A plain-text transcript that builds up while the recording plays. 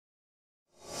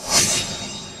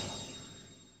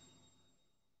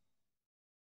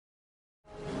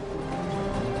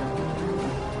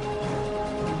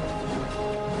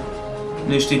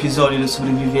Neste episódio da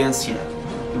sobrevivência,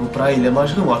 eu vou para a ilha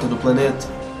mais remota do planeta,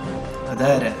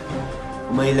 Madeira,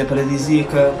 uma ilha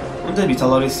paradisíaca onde habita a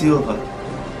Laurasilva.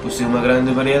 Possui uma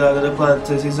grande variedade de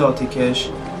plantas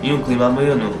exóticas e um clima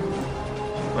ameno.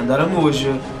 Mandaram-me hoje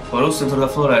para o centro da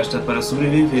floresta para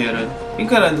sobreviver,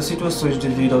 encarando situações de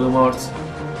vida ou de morte.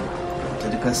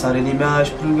 Tendo de caçar animais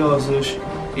perigosos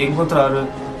e encontrar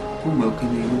o meu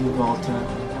caminho de volta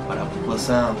para a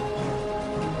população.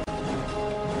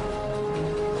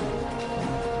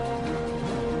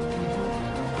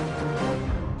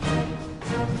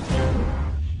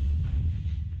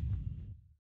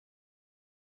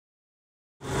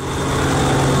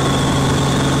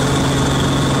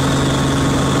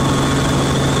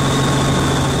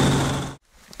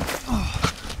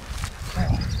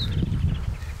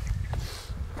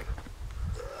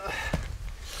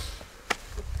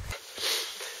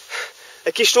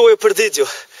 Aqui estou eu perdido.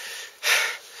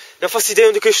 Não faço ideia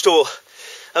onde que eu estou.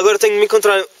 Agora tenho de me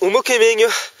encontrar o meu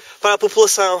caminho para a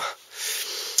população.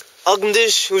 Algo me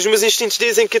diz, os meus instintos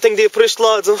dizem que eu tenho de ir por este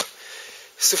lado.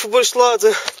 Se eu for por este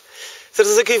lado,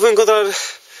 certeza que vou encontrar...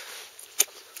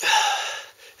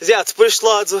 Exato, por este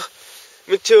lado,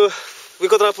 vou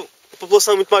encontrar a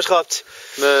população muito mais rápido.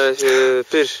 Mas,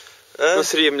 Pires, não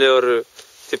seria melhor,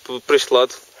 tipo, por este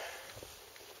lado?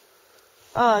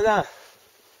 Não.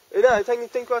 Não,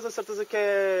 tenho quase a certeza que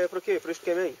é por aqui, por este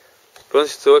caminho. Pronto,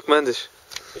 sou eu que mandas.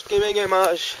 Este caminho é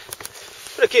mais...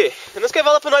 Por aqui. Não sequer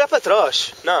vale a pena olhar para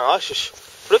trás. Não, achas?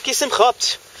 Por aqui sempre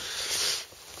rápido.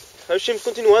 Vamos sempre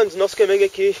continuando o nosso caminho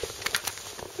aqui.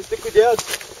 Tens de ter cuidado.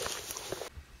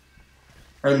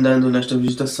 Andando nesta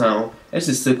vegetação, é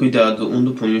preciso ter cuidado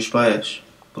onde põe os pés,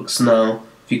 porque senão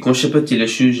ficam as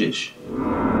sapatilhas sujas.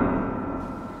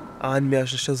 Há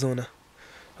animais nesta zona.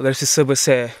 Agora se saber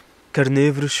se é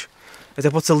carnívoros, até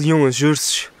pode ser leões,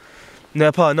 ursos.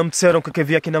 Não me disseram o que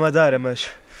havia aqui na Madeira, mas...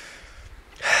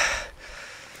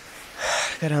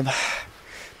 Caramba.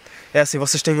 É assim,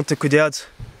 vocês têm de ter cuidado.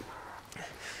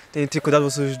 Têm de ter cuidado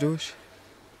vocês dois.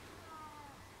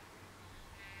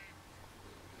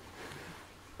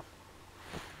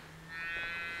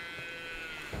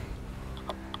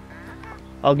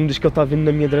 Alguém diz que ele está vindo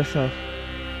na minha direção.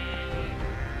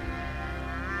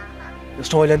 Eles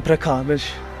estão olhando para cá, mas...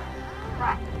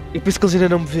 E por isso que eles ainda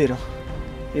não me viram.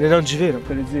 Ainda não nos viram,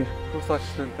 quero dizer. Não faz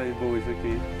tanta boas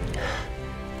aqui.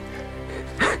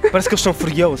 Parece que eles são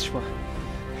furiosos, pá.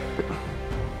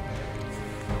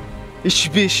 Estes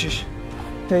bichos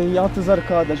têm altas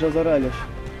arcadas às orelhas.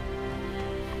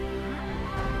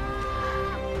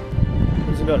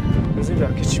 Vamos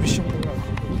embora, que estes bichos são perigosos.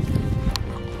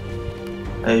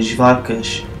 As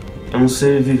vacas é um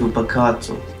ser vivo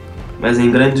pacato, mas em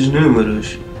grandes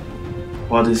números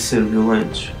podem ser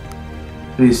violentos.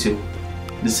 Por isso,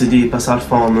 decidi passar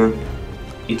fome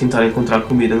e tentar encontrar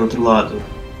comida no outro lado.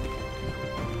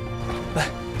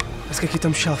 Parece que aqui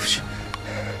estamos salvos.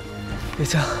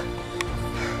 Então,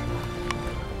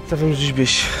 estávamos dos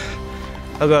bichos.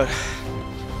 Agora,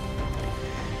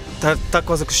 está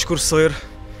quase a escurecer.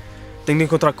 Tenho de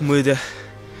encontrar comida.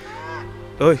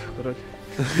 Oi, caralho.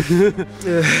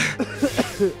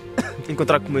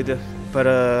 Encontrar comida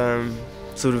para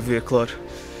sobreviver, claro.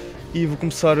 E vou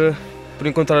começar por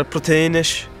encontrar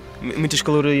proteínas, muitas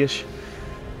calorias.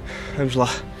 Vamos lá.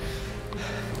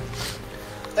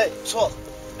 Ei, pessoal,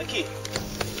 aqui.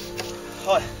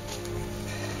 Olha,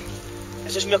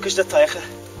 estas minhocas da terra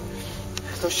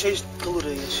estão cheias de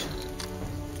calorias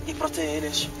e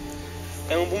proteínas.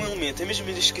 É um bom alimento, é mesmo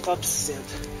isto que está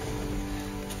presente.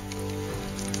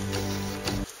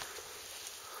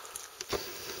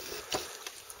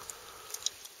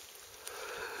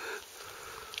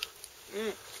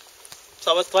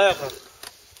 Sabe de terra.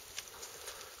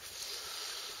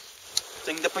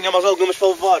 Tenho de apanhar mais algumas para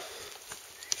levar.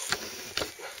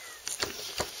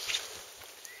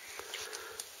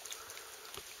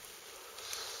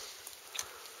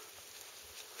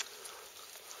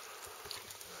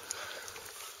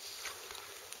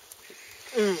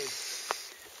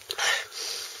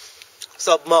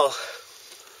 Sabe mal.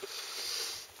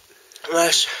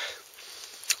 Mas...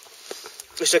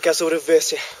 isto aqui é a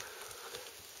sobrevivência.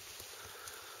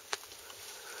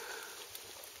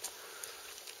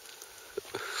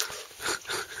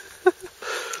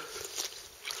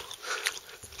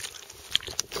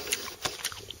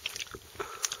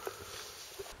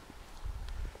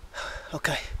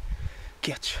 Ok,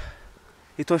 quietos.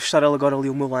 E estou a fechar agora ali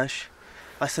o meu lanche.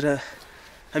 Vai ser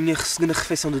a minha segunda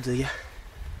refeição do dia.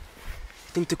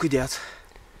 Tenho que ter cuidado,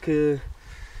 que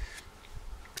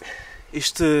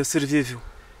este ser vivo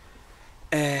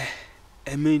é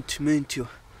muito,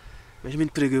 mas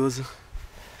muito perigoso.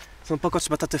 São pacotes de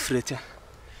batata frita.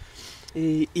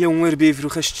 E é um herbívoro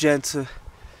rastejante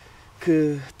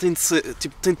que tem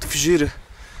de fugir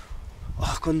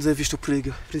quando é visto o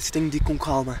perigo. Por isso tenho de ir com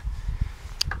calma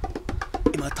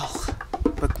e matá-lo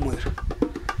para comer.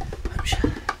 Vamos,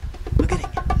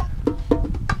 devagarinho.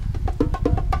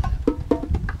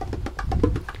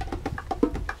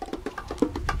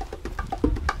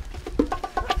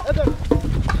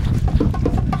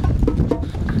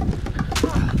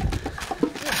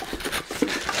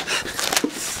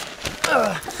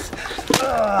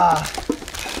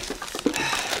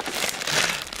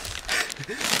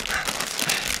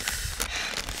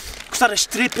 Cortar as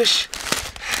tripas.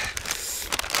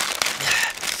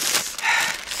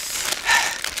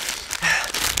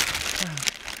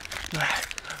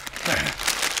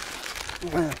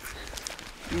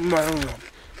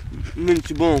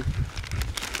 Muito bom.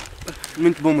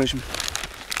 Muito bom mesmo.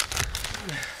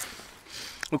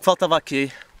 O que faltava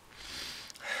aqui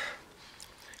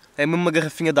é mesmo uma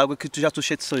garrafinha de água que já estou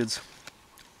cheio de sede.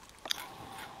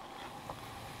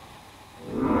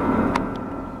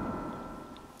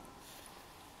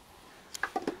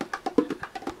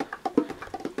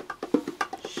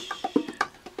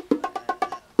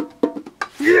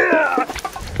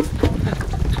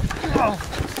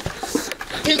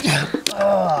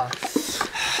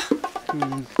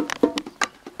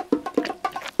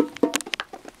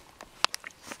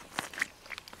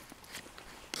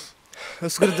 O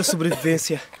segredo da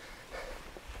sobrevivência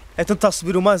é tentar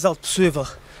subir o mais alto possível.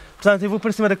 Portanto, eu vou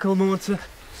para cima daquele monte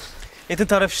e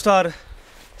tentar avistar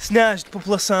sinais de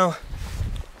população,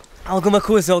 alguma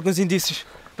coisa, alguns indícios,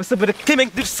 para saber a que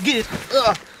caminho devo seguir.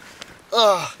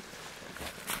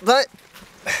 Vai!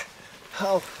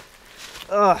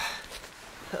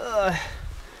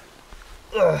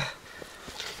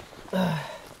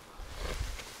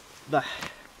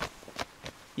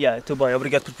 Estou bem,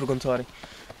 obrigado por perguntarem.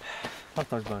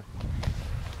 Estás bem.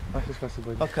 Achas que vai ser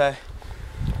bem? Ok.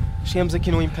 Chegamos aqui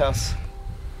num impasse.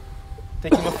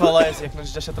 Tem aqui uma falésia que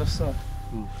nos deixa atravessar.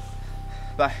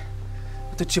 Vai,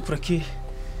 vou ter de descer por aqui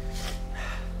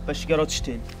para chegar ao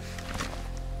destino.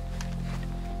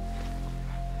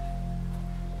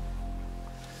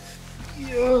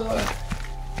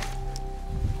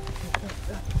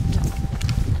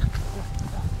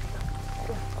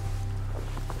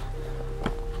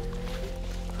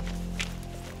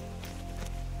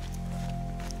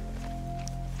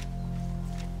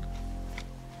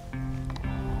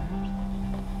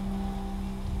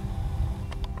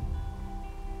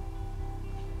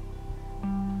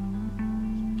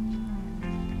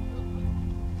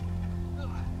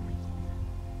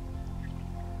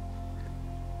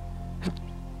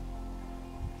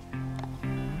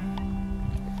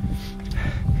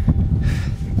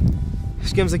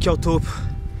 Chegamos aqui ao topo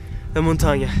da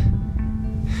montanha.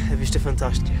 A vista é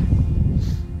fantástica.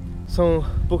 São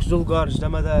poucos dos lugares da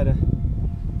Madeira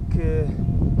que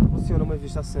proporcionam uma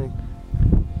vista assim.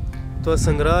 Estou a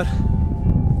sangrar,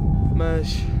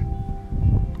 mas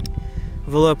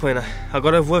valeu a pena.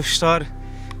 Agora vou avistar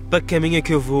para que caminho é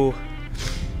que eu vou.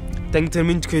 Tenho que ter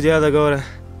muito cuidado agora,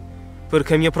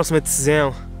 porque a minha próxima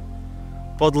decisão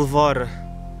pode levar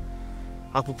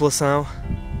à população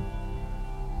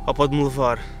ou pode-me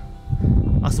levar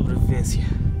à sobrevivência.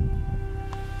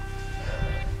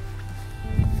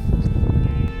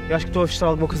 Eu acho que estou a avistar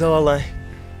alguma coisa lá além.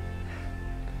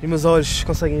 Os meus olhos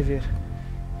conseguem ver.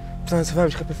 Portanto,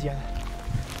 vamos, rapaziada.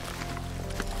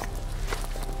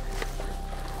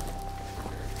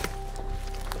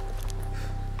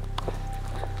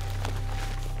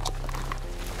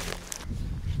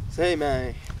 Sei,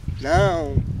 mãe.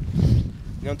 Não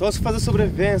estou a fazer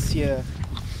sobrevivência.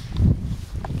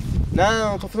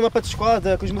 Não, estou a fazer uma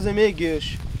patiscada com os meus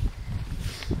amigos.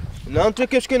 Não, tu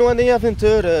aqueles que não andam em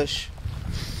aventuras.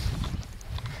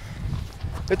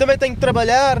 Eu também tenho que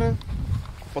trabalhar.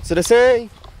 Pode ser assim.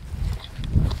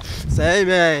 Sei,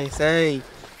 mãe, sei.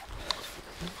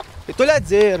 Eu estou-lhe a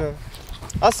dizer.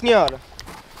 Senhora.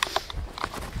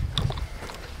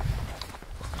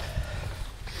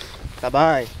 Tá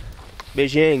bem.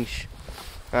 Beijinhos.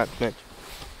 Pronto.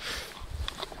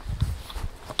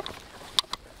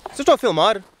 Vocês estão a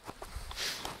filmar?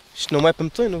 Isto não é para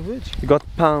meter no vídeo. Got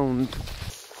pound.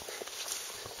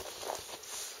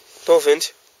 Estão ouvindo?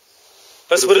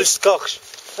 Parece barulhos de carros.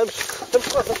 Vamos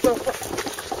lá.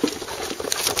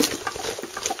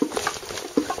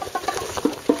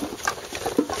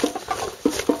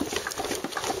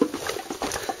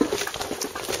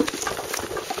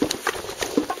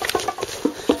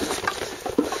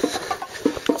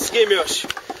 Segui, meus.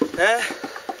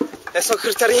 É só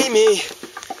acreditarem em mim.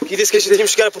 E disse que a gente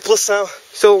tínhamos que chegar à população.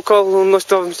 Isso é o local onde nós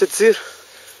estávamos a dizer?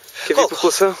 Que havia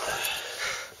população?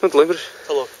 Não te lembras?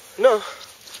 Está louco? Não.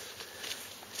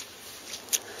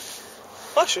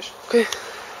 Achas? Ok.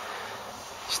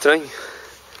 Estranho.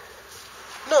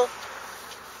 Não.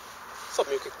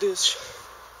 Sabe-me o que é que dizes?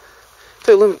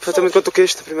 Então, eu lembro perfeitamente quando toquei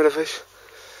isto a primeira vez.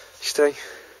 Estranho.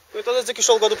 Eu estava a dizer que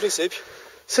isto é o lugar do princípio.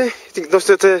 Sim, nós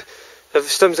até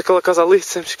avistamos aquela casa ali,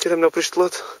 dissemos que era melhor para este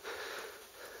lado.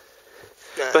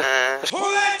 Bem, acho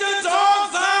que...